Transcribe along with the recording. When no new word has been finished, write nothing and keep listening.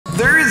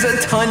there is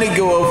a ton to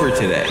go over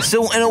today.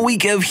 So in a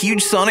week of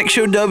huge Sonic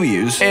Show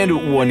W's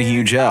and one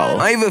huge L,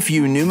 I have a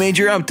few new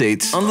major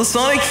updates on the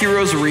Sonic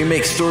Heroes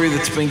Remake story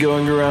that's been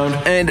going around,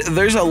 and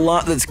there's a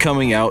lot that's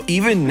coming out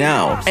even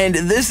now. And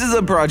this is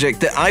a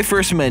project that I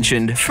first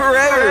mentioned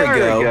forever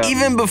ago,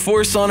 even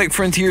before Sonic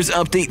Frontiers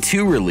Update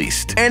 2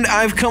 released. And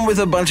I've come with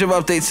a bunch of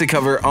updates to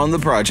cover on the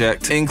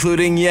project,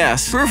 including,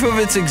 yes, proof of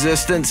its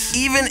existence,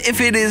 even if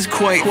it is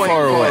quite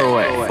far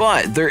away.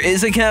 But there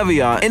is a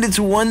caveat, and it's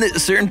one that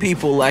certain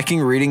people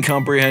lacking reading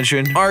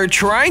comprehension are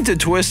trying to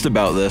twist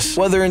about this,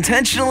 whether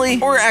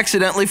intentionally or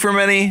accidentally for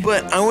many,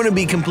 but I want to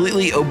be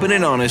completely open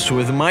and honest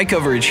with my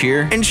coverage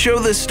here and show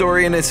this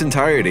story in its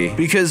entirety,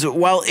 because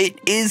while it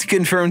is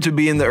confirmed to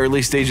be in the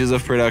early stages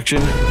of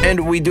production,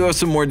 and we do have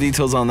some more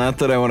details on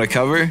that I want to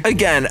cover,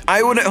 again,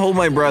 I wouldn't hold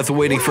my breath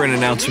waiting for an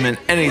announcement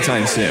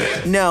anytime soon.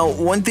 Now,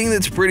 one thing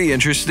that's pretty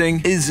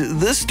interesting is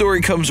this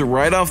story comes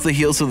right off the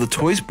heels of the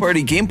Toys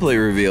Party gameplay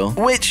reveal,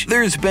 which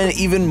there's been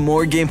even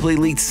more gameplay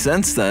leaks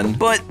since then,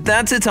 but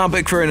that's a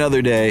topic for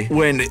another day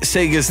when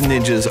Sega's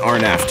ninjas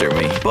aren't after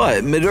me.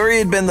 But Midori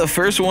had been the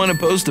first one to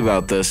post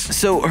about this,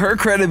 so her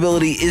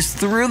credibility is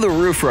through the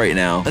roof right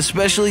now,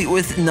 especially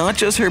with not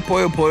just her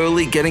Puyo Puyo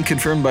leak getting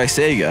confirmed by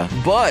Sega,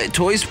 but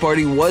Toys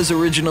Party was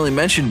originally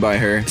mentioned by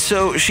her,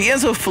 so she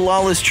has a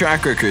flawless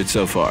track record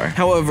so far.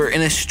 However,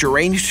 in a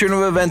strange turn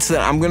of events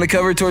that I'm going to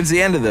cover towards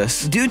the end of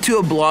this, due to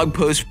a blog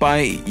post by,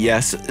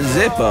 yes,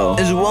 Zippo,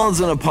 as well as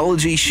an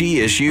apology she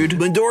issued,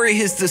 Midori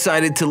has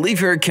decided to leave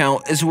her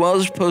account as well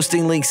as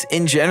posting leaks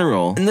in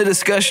general. And the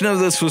discussion of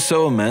this was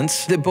so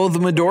immense that both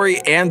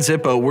Midori and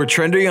Zippo were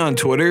trending on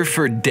Twitter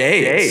for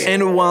days.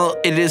 And while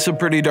it is a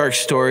pretty dark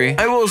story,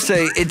 I will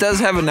say it does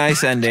have a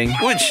nice ending,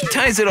 which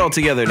ties it all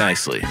together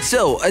nicely.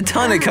 So, a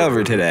ton to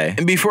cover today.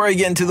 And before I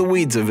get into the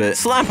weeds of it,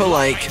 slap a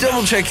like,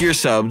 double check you're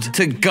subbed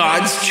to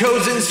God's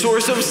chosen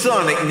source of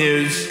Sonic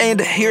news, and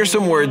here's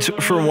some words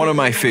from one of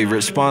my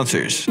favorite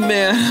sponsors.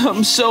 Man,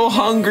 I'm so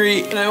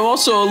hungry, and I'm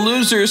also a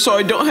loser, so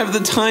I don't have the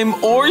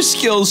time or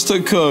skills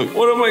to cook.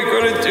 What am I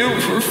gonna do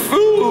for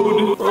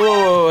food?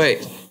 Whoa,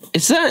 wait.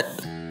 Is that...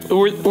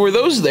 Were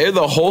those there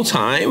the whole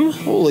time?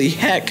 Holy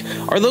heck.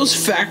 Are those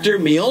Factor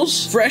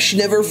meals? Fresh,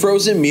 never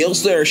frozen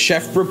meals that are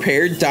chef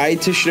prepared,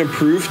 dietitian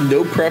approved,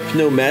 no prep,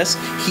 no mess,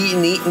 heat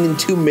and eaten in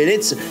 2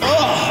 minutes?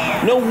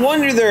 Ugh! No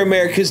wonder they're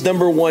America's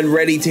 #1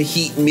 ready to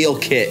heat meal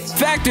kit.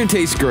 Factor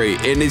tastes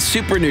great and is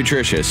super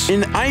nutritious.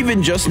 And I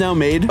even just now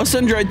made a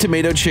sun-dried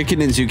tomato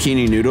chicken and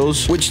zucchini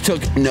noodles, which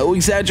took, no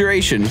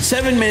exaggeration,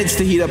 7 minutes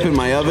to heat up in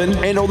my oven,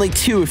 and only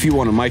 2 if you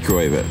want to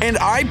microwave it. And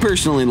I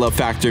personally love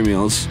Factor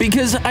meals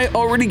because I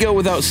already go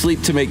without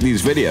sleep to make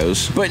these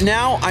videos, but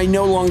now I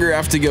no longer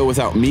have to go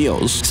without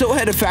meals. So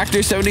head to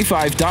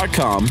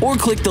factor75.com or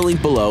click the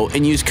link below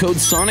and use code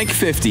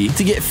SONIC50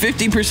 to get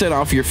 50%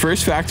 off your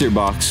first Factor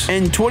box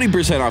and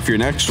 20% off your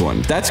next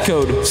one. That's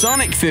code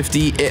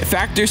SONIC50 at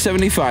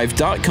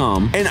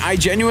factor75.com, and I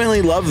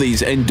genuinely love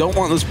these and don't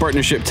want this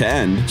partnership to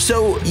end.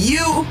 So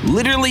you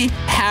literally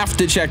have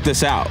to check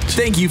this out.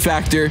 Thank you,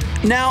 Factor.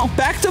 Now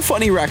back to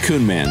Funny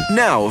Raccoon Man.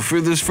 Now,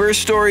 for this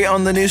first story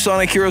on the new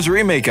Sonic Heroes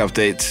Remake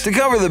updates, to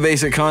cover the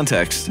basic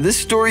context, this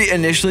story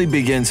initially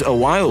begins a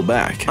while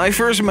back. I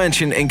first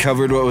mentioned and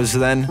covered what was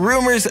then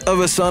rumors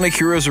of a Sonic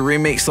Heroes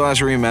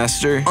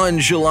remake/remaster on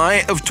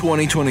July of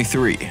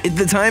 2023. At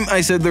the time, I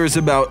said there was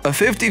about a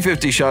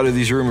 50-50 shot of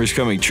these rumors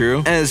coming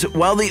true, as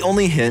while the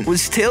only hint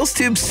was Tails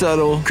Tube's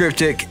subtle,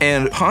 cryptic,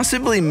 and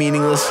possibly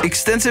meaningless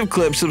extensive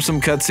clips of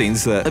some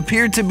cutscenes that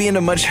appeared to be in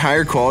a much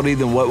higher quality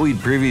than what we'd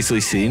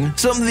previously seen,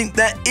 something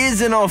that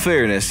is, in all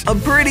fairness, a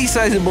pretty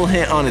sizable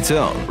hint on its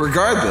own.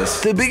 Regardless,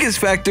 the biggest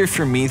factor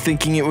for me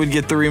thinking it would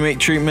get the remake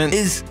treatment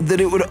is that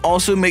it would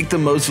also make the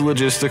most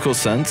logistical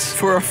sense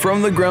for a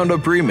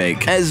from-the-ground-up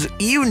remake. As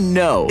you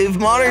know, if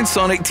modern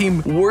Sonic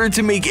Team were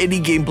to make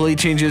any gameplay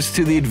changes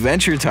to the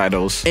adventure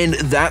titles and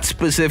that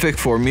specific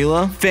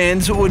formula,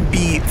 fans would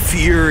be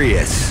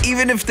furious,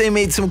 even if they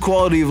made some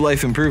quality of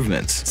life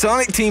improvements.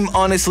 Sonic Team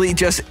honestly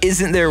just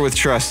isn't there with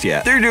trust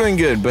yet. They're doing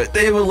good, but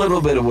they have a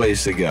little bit of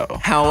ways to go.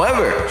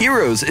 However,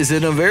 Heroes is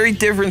in a very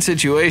different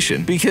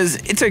situation because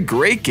it's a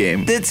great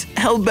game that's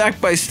held back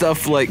by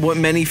stuff like what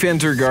many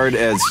fans regard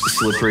as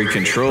slippery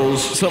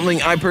controls,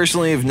 something I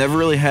personally have never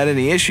really had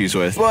any issues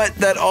with, but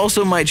that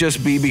also might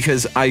just be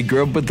because I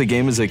grew up with the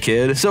game as a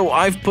kid, so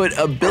I've put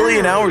a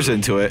billion hours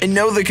into it and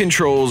know the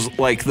controls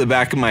like the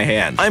back of my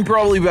hand. I'm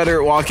probably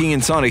better at walking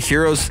in Sonic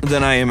Heroes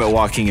than I am at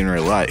walking in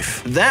real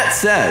life. That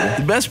said,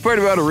 the best part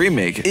about a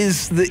remake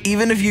is that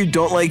even if you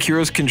don't like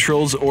Heroes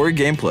controls or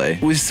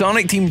gameplay, with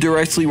Sonic Team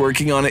directly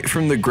working on it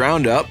from the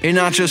ground up and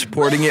not just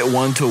porting it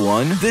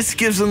one-to-one, this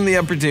gives them the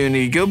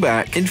opportunity to go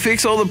back and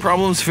fix all the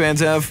problems fans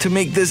have to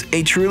make this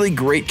a truly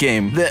great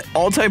game that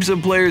all types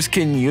of players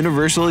can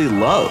universally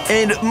love.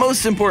 And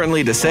most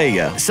importantly to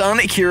Sega,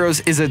 Sonic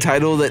Heroes is a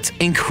title that's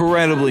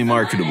incredibly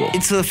marketable.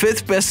 It's the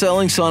 5th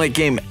best-selling Sonic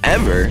game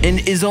ever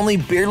and is only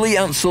barely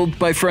outsold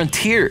by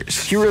Frontiers.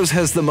 Heroes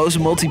has the most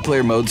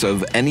multiplayer modes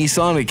of any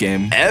Sonic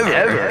game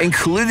ever,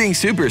 including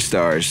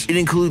Superstars. It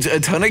includes a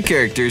ton of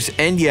characters,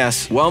 and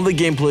yes, while the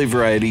gameplay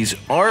varieties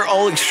are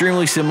all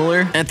extremely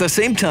similar, at the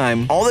same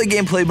time, all the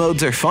gameplay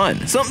modes are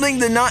fun, something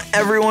that not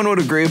everyone would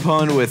agree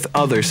upon with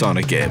other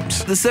Sonic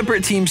games. The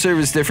separate teams serve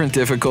as different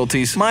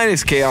difficulties,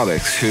 minus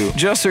Chaotix, who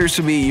just serves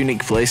to be a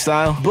unique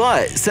playstyle,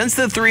 but since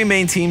the 3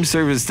 main teams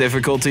serve as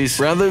difficulties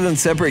rather than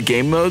separate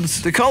game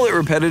modes, to call it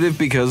repetitive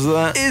because of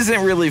that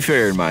isn't really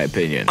fair in my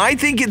opinion. I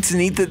think it's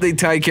neat that they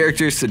tie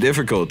characters to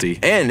difficulty,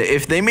 and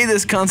if they made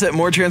this concept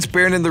more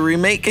transparent in the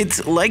remake,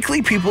 it's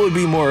likely people would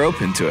be more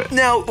open to it.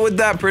 Now, with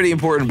that pretty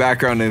important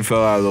background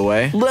info out of the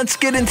way, let's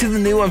get into the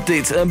new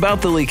updates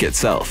about the leak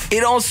itself.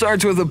 It all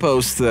starts with a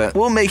post that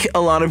will make a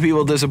lot of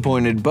people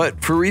disappointed,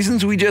 but for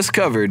reasons we just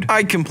covered,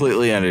 I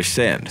completely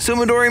understand. So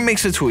Midori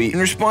makes a tweet in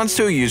response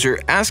to a user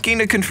asking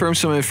to confirm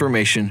some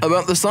information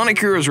about the Sonic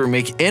Heroes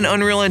remake in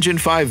Unreal Engine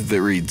 5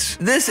 that reads,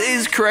 "This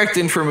is correct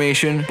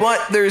information,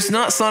 but there's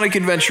not Sonic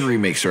Adventure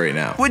remakes right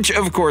now," which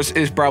of course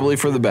is probably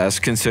for the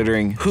best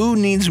considering who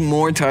needs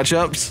more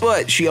touch-ups,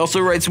 but she also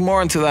writes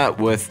more into that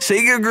with,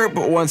 Sega Group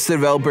wants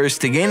developers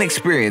to gain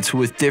experience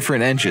with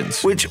different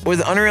engines, which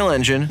with Unreal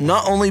Engine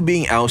not only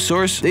being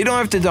outsourced, they don't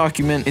have to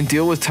document and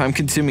deal with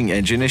time-consuming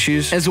engine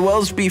issues, as well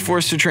as be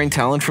forced to train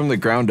talent from the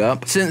ground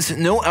up, since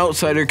no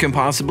outsider can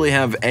possibly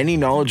have any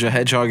knowledge of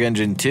Hedgehog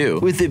Engine 2,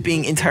 with it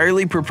being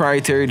entirely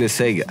proprietary to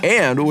Sega.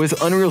 And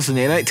with Unreal's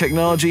nanite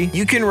technology,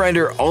 you can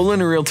render all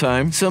in real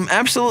time, some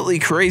absolutely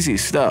crazy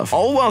stuff,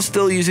 all while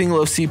still using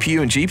low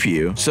CPU and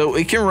GPU, so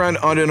it can run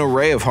on an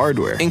array of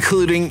hardware,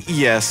 including,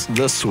 yes,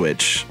 the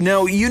Switch.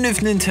 Now,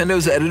 Unif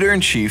Nintendo's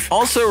editor-in-chief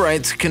also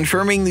writes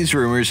confirming these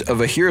rumors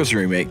of a Heroes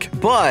remake,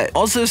 but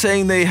also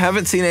saying they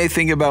haven't seen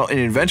anything about an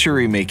Adventure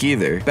remake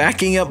either,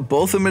 backing up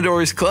both of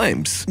Midori's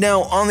claims.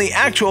 Now, on the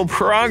actual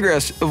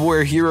progress of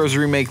where Heroes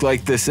remake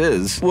like this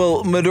is,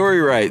 well,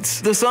 Midori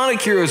writes, "The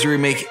Sonic Heroes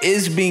remake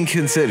is being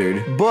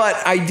considered,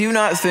 but I do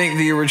not think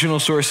the original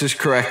source is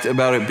correct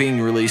about it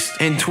being released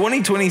in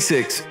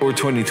 2026 or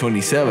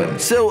 2027.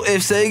 So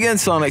if Sega and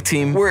Sonic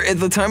Team were at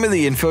the time of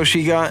the info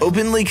she got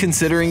openly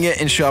considering it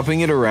and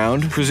shopping it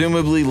around,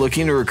 presumably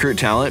looking to recruit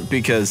talent,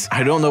 because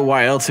I don't know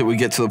why else it would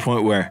get to the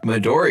point where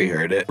Midori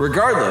heard it.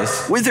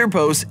 Regardless, with her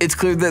post, it's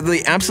clear that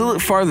the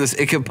absolute farthest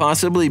it could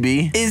possibly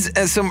be is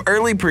at some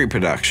early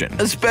pre-production,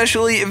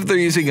 especially if they're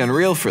using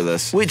Unreal for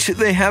this, which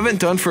they haven't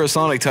done for a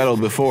Sonic title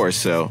before,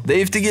 so they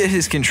have to get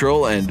his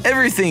control and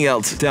everything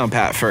else down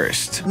pat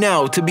first.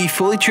 Now, to be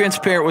fully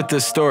transparent with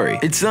this story,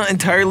 it's not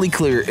entirely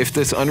clear if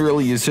this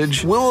Unreal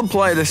usage will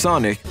apply to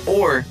Sonic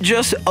or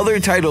just other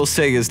titles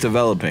Sega's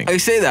developing. I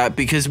say that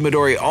because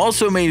Midori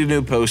also made a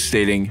new post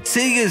stating,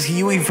 Sega's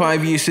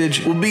UE5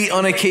 usage will be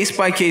on a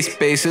case-by-case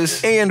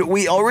basis, and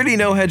we already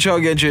know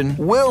Hedgehog Engine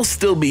will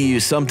still be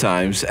used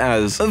sometimes,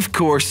 as, of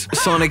course,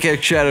 Sonic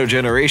X Shadow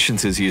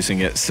Generations is using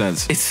it,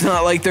 since it's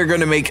not like they're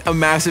gonna make a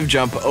massive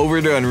jump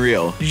over to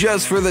Unreal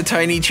just for the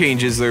tiny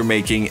changes they're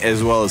making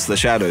as well as the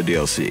Shadow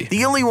DLC.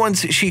 The only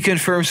ones she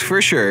confirms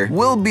for sure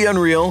will be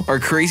Unreal are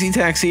Crazy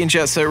Taxi and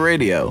Jet Set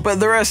Radio, but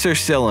the rest are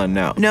still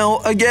unknown. Now,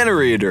 again to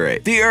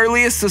reiterate, the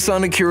earliest the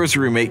Sonic Heroes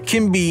remake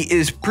can be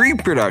is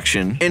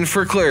pre-production, and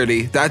for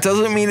clarity, that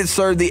doesn't mean it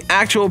started the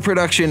actual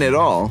production at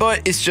all,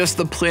 but it's just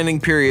the planning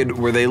period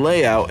where they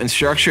lay out and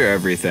structure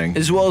everything,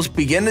 as well as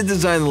begin to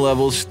design the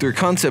levels through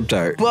concept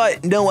art,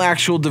 but no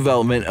actual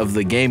development of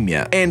the game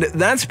yet. And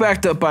that's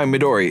backed up by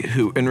Midori,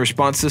 who, in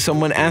response to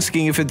someone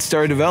asking if it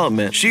started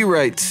development, she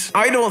writes,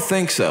 "I don't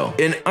think so,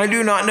 and I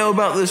do not know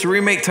about this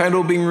remake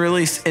title being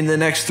released in the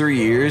next 3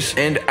 years,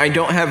 and I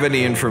don't have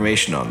any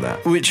information on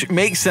that." Which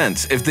makes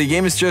sense. If the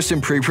game is just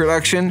in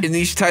pre-production, and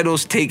these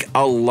titles take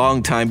a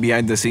long time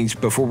behind the scenes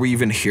before we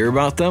even hear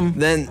about them,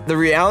 then the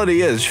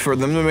reality is, for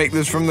them to make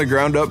this from the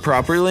ground up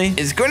properly,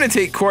 it's going to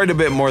take quite a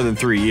bit more than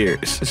 3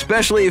 years,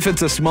 especially if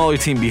it's a smaller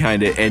team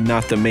behind it and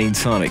not the main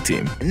Sonic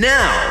team.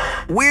 Now,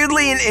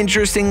 weirdly and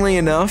interestingly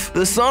enough,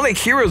 the Sonic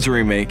Heroes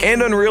remake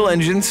and Unreal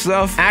Engine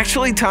stuff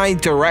actually tie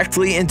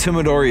directly into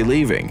Midori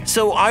leaving.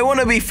 So I want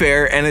to be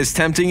fair, and as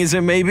tempting as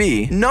it may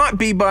be, not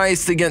be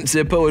biased against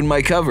Zippo in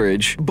my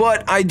coverage,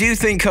 but I do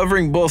think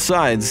covering both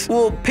sides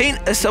will paint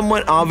a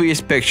somewhat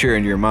obvious picture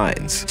in your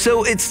minds.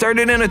 So it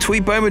started in a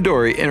tweet by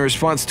Midori in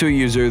response to a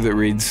user that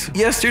reads,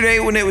 "Yesterday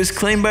when it was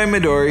claimed by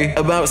Midori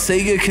about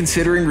Sega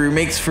considering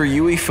remakes for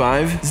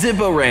UE5,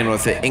 Zippo ran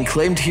with it and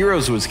claimed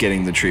Heroes was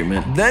getting the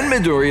treatment. Then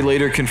Midori later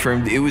later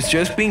confirmed it was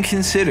just being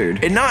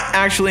considered and not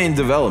actually in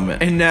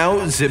development. And now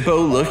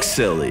Zippo looks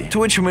silly. To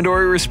which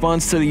Midori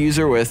responds to the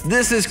user with,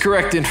 "This is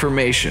correct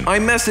information. I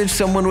messaged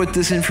someone with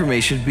this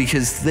information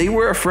because they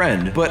were a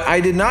friend, but I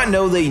did not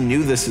know they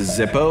knew this is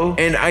Zippo,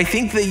 and I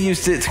think they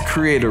used it to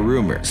create a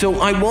rumor. So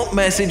I won't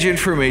message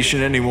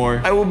information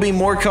anymore. I will be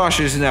more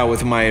cautious now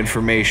with my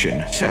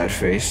information." Sad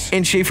face.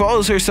 And she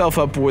follows herself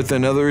up with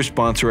another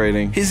response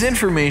writing, "His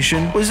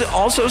information was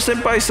also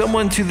sent by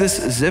someone to this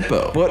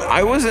Zippo, but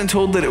I wasn't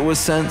told that it was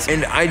sent,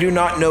 and I do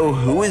not know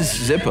who is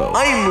Zippo.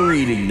 I'm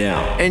reading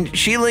now." And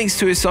she links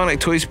to his Sonic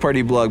Toys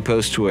Party blog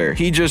post where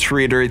he just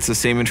reiterates the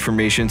same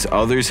information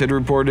others had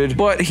reported,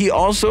 but he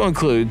also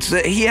includes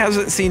that he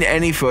hasn't seen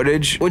any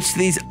footage, which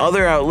these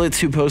other outlets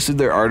who posted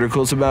their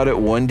articles about it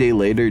one day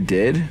later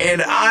did.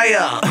 And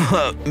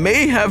I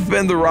may have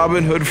been the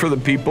Robin Hood for the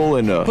people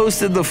and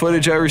posted the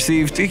footage I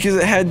received because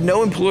it had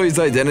no employee's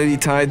identity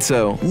tied,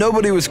 so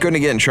nobody was going to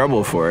get in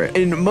trouble for it.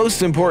 And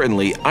most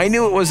importantly, I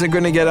knew it wasn't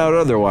going to get out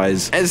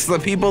otherwise, as the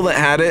people that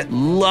had it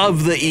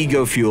love the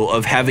ego fuel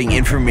of having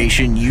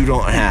information you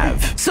don't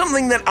have.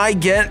 Something that I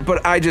get,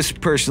 but I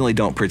just personally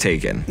don't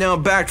partake in. Now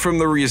back from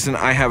the reason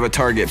I have a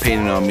target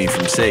painted on me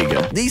from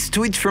Sega. These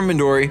tweets from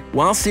Midori,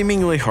 while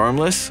seemingly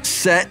harmless,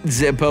 set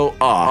Zippo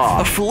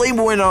off. A flame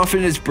went off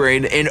in his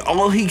brain and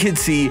all he could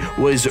see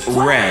was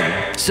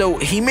red. So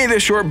he made a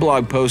short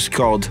blog post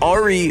called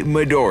Ari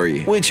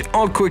Midori, which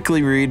I'll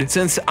quickly read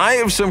since I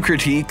have some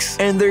critiques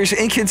and there's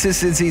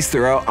inconsistencies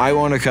throughout I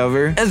want to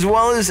cover, as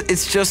well as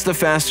it's just a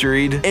fast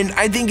read, and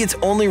I think it's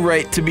only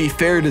right to be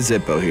fair to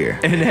Zippo here.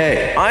 And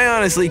hey, I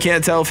honestly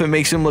can't tell if it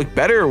makes him look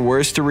better or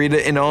worse to read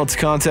it in all its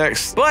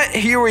context, but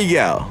here we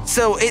go.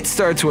 So it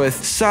starts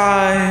with,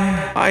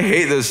 "Sigh, I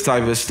hate this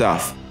type of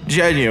stuff.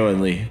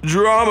 Genuinely.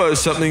 Drama is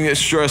something that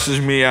stresses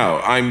me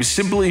out. I'm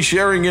simply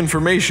sharing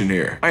information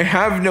here. I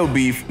have no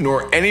beef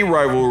nor any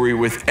rivalry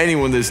with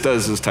anyone that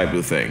does this type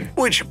of thing."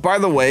 Which, by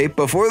the way,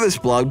 before this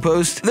blog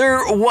post, there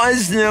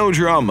was no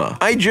drama.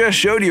 I just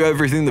showed you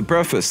everything to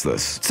preface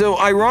this. So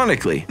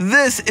ironically,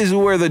 this is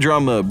where the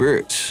drama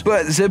brews.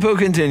 But Zippo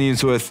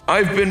continues with,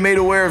 "I've been made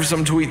aware of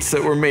some tweets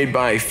that were made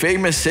by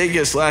famous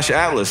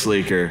Sega/Atlas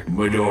leaker,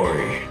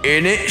 Midori.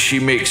 In it, she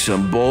makes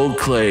some bold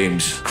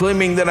claims,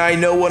 claiming that I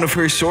know one of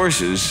her sources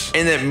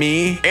and that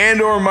me and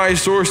or my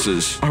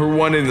sources are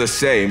one and the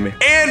same,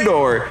 and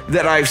or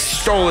that I've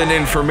stolen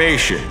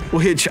information."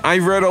 Which,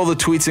 I've read all the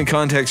tweets and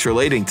context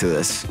relating to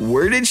this.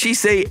 Where did she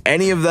say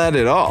any of that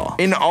at all?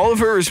 In all of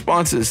her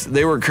responses,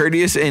 they were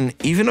courteous and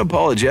even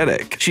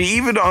apologetic. She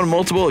even on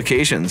multiple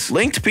occasions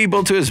linked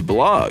people to his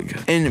blog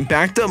and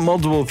backed up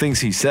multiple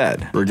things he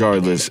said,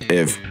 regardless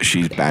if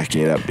she's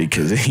backing it up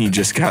because he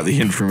just got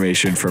the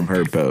information from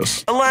her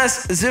post.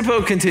 Alas,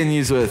 Zippo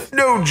continues with,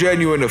 "No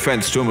genuine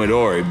offense to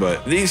Midori,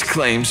 but these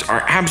claims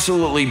are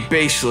absolutely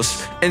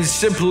baseless and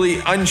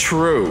simply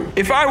untrue.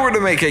 If I were to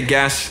make a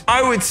guess,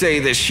 I would say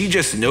that she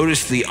just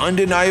noticed the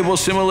undeniable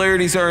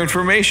similarities in our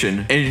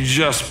information and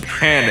just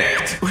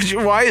panicked." Which,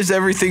 why is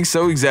everything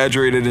so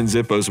exaggerated in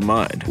Zippo's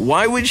mind?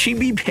 Why would she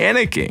be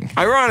panicking?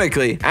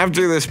 Ironically,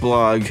 after this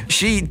blog,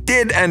 she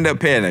did end up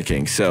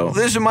panicking, so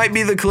this might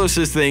be the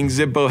closest thing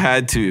Zippo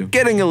had to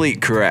getting a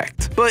leak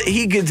correct. But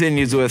he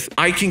continues with,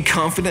 "I can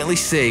confidently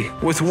say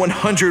with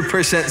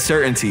 100%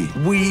 certainty,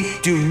 we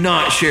do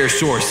not share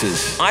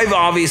sources. I've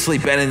obviously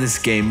been in this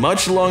game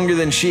much longer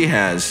than she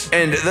has,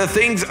 and the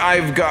things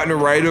I've gotten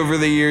right over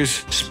the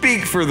years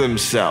speak for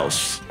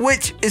themselves."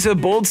 Which is a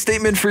bold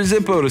statement for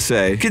Zippo to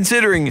say,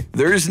 considering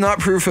there is not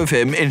proof of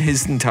him in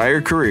his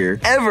entire career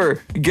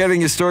ever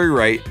getting a story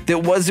right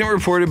that wasn't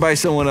reported by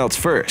someone else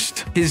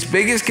first. His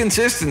biggest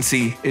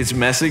consistency is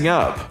messing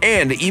up,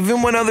 and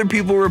even when other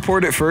people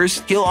report it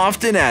first, he'll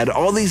often add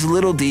all these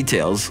little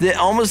details that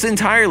almost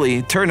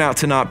entirely turn out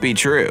to not be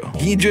true.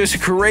 He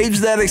just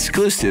craves that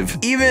exclusive,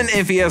 even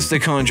if he has to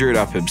conjure it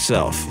up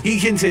himself. He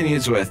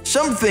continues with,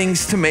 "Some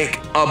things to make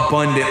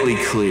abundantly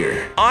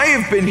clear. I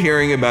have been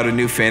hearing about a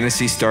new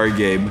Phantasy Star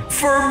game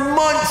for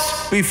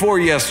months before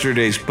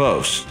yesterday's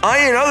post. I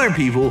and other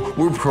people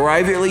were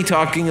privately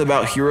talking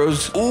about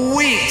Heroes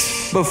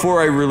weeks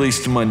before I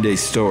released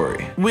Monday's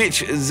story."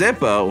 Which,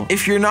 Zippo,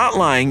 if you're not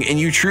lying and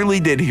you truly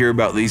did hear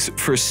about these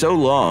for so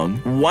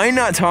long, why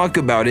not talk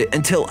about it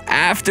until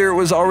after it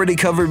was already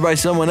covered by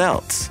someone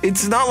else?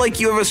 It's not like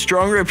you have a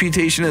strong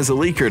reputation as a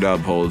leaker to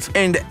uphold,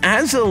 and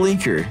as a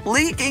leaker,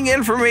 leaking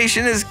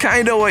information is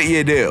kinda what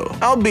you do,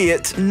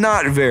 albeit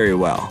not very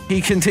well.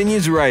 He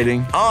continues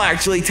writing, "I'll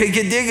actually take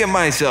a dig at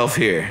myself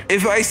here.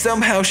 If I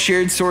somehow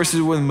shared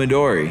sources with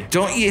Midori,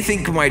 don't you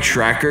think my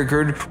track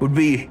record would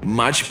be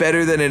much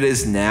better than it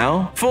is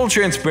now? Full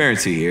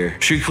transparency here.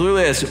 She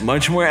clearly has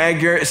much more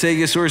accurate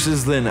Sega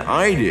sources than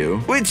I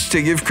do," which,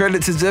 to give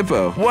credit to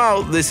Zippo,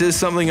 while this is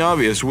something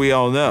obvious we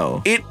all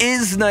know, it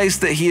is nice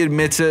that he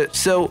admits it,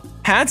 so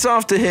hats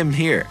off to him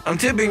here. I'm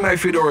tipping my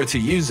fedora to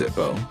you,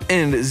 Zippo.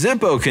 And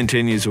Zippo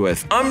continues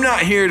with, "I'm not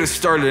here to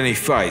start any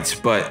fights,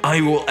 but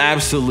I will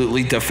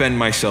absolutely defend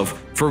myself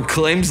from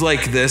claims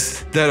like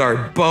this that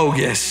are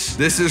bogus.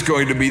 This is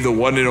going to be the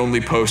one and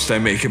only post I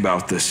make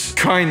about this.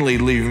 Kindly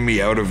leave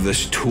me out of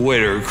this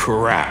Twitter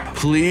crap.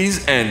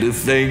 Please and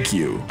thank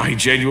you. I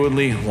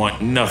genuinely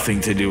want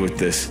nothing to do with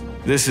this.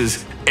 This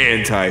is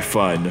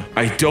anti-fun.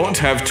 I don't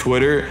have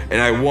Twitter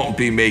and I won't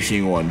be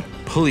making one.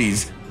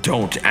 Please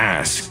don't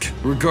ask.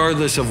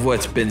 Regardless of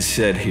what's been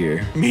said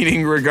here,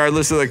 meaning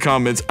regardless of the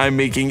comments I'm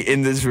making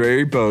in this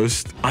very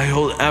post, I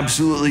hold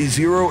absolutely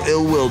zero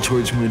ill will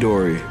towards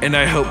Midori, and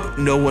I hope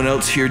no one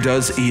else here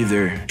does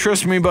either.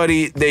 Trust me,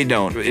 buddy, they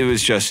don't. It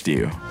was just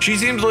you. She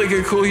seems like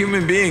a cool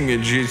human being,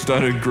 and she's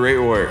done a great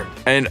work.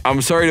 And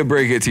I'm sorry to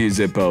break it to you,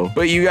 Zippo,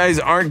 but you guys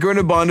aren't going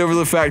to bond over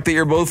the fact that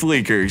you're both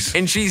leakers,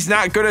 and she's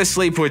not going to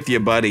sleep with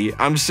you, buddy.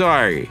 I'm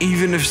sorry.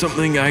 Even if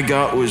something I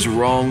got was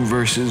wrong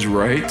versus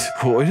right.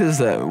 What is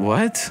that?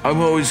 What?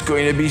 I'm always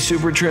going to be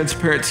super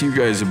transparent to you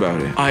guys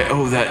about it. I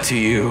owe that to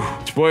you.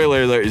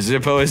 Spoiler alert,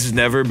 Zippo has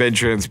never been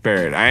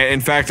transparent.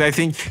 In fact, I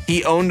think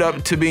he owned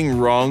up to being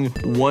wrong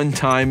one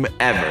time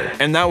ever,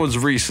 and that was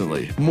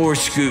recently. More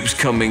scoops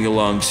coming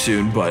along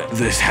soon, but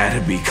this had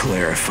to be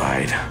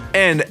clarified.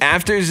 And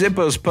after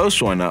Zippo's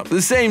post went up,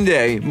 the same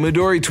day,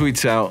 Midori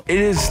tweets out, "It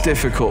is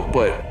difficult,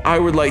 but I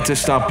would like to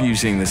stop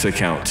using this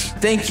account.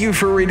 Thank you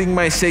for reading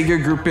my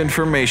Sega group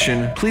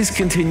information. Please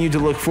continue to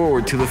look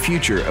forward to the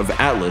future of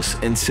Atlas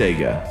and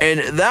Sega."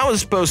 And that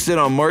was posted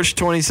on March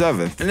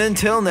 27th. And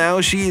until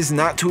now, she has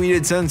not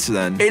tweeted since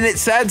then. And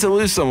it's sad to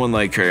lose someone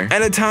like her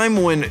at a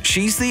time when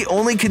she's the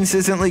only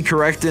consistently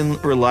correct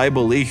and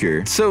reliable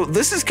leaker. So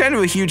this is kind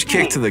of a huge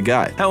kick to the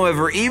guy.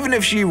 However, even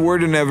if she were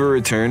to never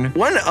return,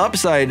 one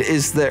upside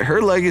is that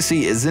her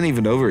legacy isn't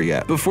even over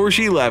yet. Before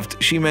she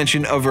left, she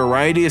mentioned a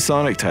variety of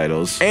Sonic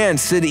titles and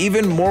said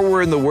even more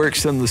were in the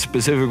works than the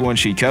specific one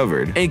she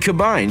covered. And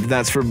combined,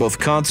 that's for both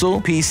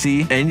console,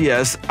 PC, and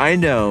yes, I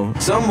know,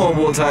 some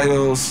mobile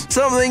titles.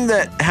 Something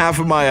that half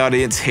of my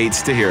audience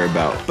hates to hear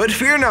about. But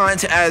fear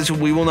not, as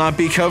we will not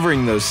be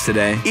covering those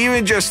today.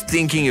 Even just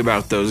thinking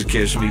about those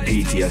gives me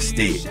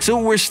PTSD. So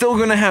we're still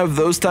gonna have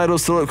those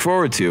titles to look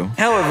forward to.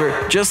 However,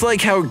 just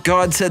like how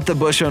God set the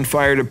bush on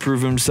fire to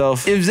prove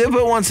himself, if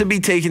Zippo wants to be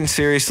taken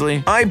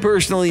seriously, I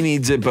personally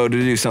need Zippo to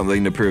do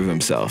something to prove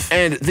himself.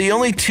 And the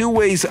only two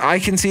ways I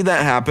can see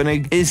that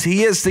happening is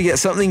he has to get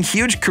something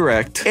huge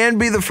correct and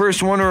be the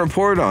first one to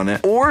report on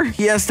it, or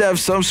he has to have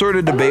some sort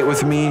of debate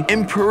with me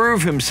and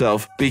prove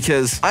himself,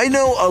 because I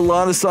know a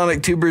lot of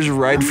Sonic tubers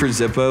ride for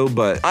Zippo,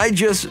 but I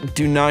just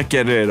do not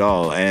get it at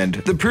all, and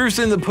the proof's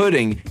in the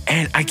pudding,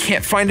 and I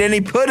can't find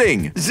any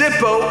pudding.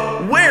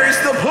 Zippo, where's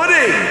the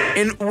pudding?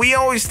 And we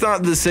always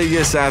thought the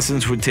Sega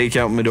assassins would take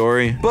out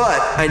Midori, but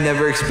I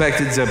never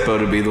expected Zippo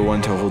to be the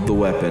one to hold the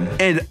weapon.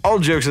 And all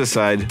jokes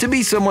aside, to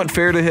be somewhat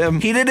fair to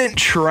him, he didn't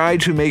try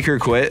to make her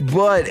quit,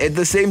 but at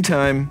the same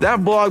time,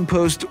 that blog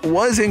post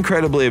was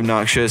incredibly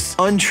obnoxious,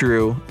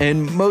 untrue,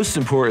 and most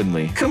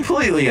importantly,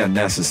 completely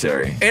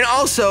unnecessary. And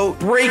also,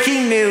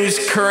 breaking news,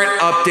 current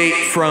update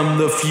from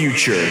the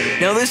future.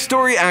 Now this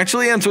story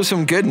actually ends with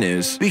some good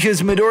news,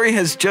 because Midori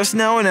has just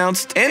now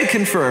announced and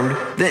confirmed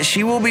that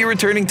she will be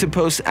returning to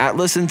post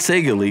Atlas and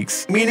Sega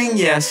leaks, meaning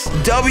yes,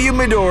 W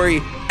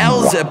Midori,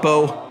 L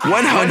Zippo,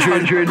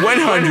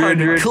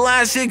 100,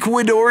 classic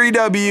Midori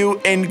W,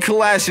 and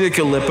classic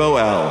Aleppo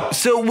L.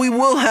 So we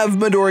will have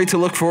Midori to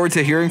look forward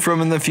to hearing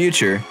from in the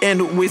future,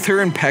 and with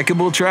her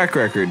impeccable track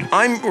record,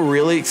 I'm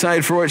really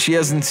excited for what she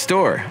has in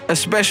store,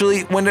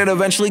 especially when it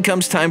eventually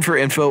comes time for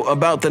info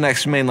about the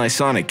next mainline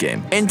Sonic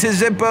game. And to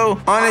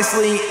Zippo,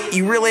 honestly,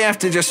 you really have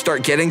to just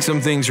start getting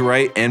some things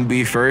right and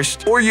be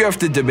first, or you have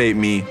to debate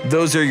me.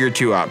 Those are your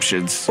two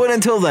options. But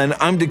until then,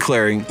 I'm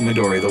declaring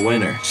Midori the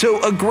winner.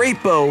 So a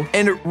great bow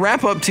and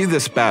wrap up to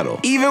this battle.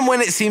 Even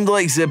when it seemed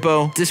like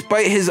Zippo,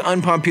 despite his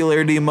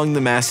unpopularity among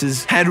the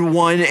masses, had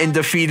won and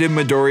defeated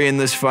Midori in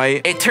this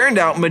fight, it turned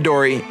out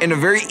Midori, in a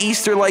very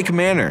Easter-like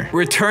manner,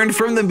 returned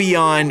from the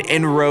beyond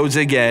and rose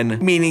again,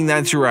 meaning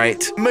that's right,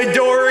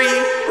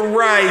 Midori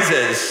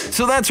rises.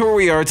 So that's where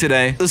we are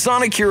today. The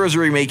Sonic Heroes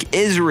Remake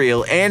is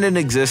real and in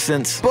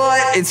existence, but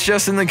it's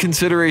just in the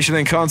consideration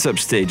and concept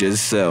stages,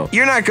 so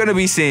you're not going to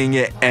be seeing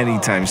it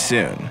anytime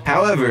soon.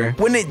 However,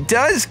 when it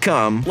does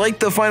come, like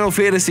the Final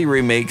Fantasy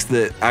remakes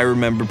that I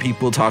remember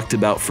people talked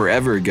about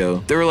forever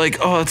ago, they were like,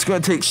 oh, it's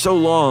going to take so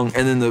long,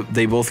 and then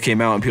they both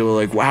came out and people were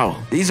like,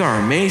 wow, these are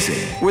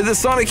amazing. Where the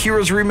Sonic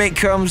Heroes Remake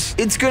comes,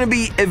 it's going to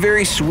be a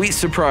very sweet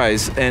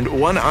surprise, and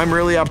one I'm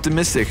really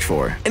optimistic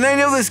for. And I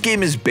know this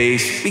game is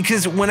based,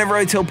 because whenever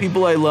I tell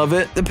people I love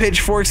it, the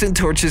pitchforks and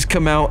torches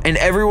come out and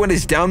everyone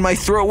is down my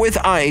throat with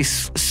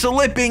ice,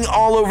 slipping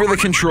all over the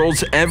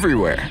controls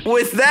everywhere.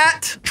 With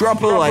that,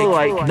 drop a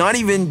like, not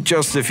even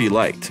just if you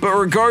liked, but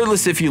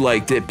regardless if you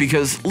liked it,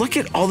 because look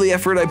at all the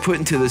effort I put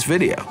into this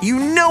video. You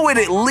know it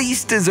at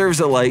least deserves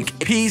a like.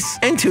 Peace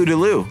and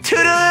toodaloo.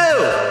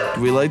 Toodaloo!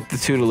 Do we like the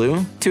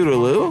toodaloo?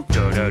 Toodaloo?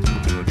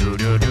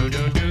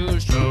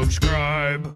 Subscribe.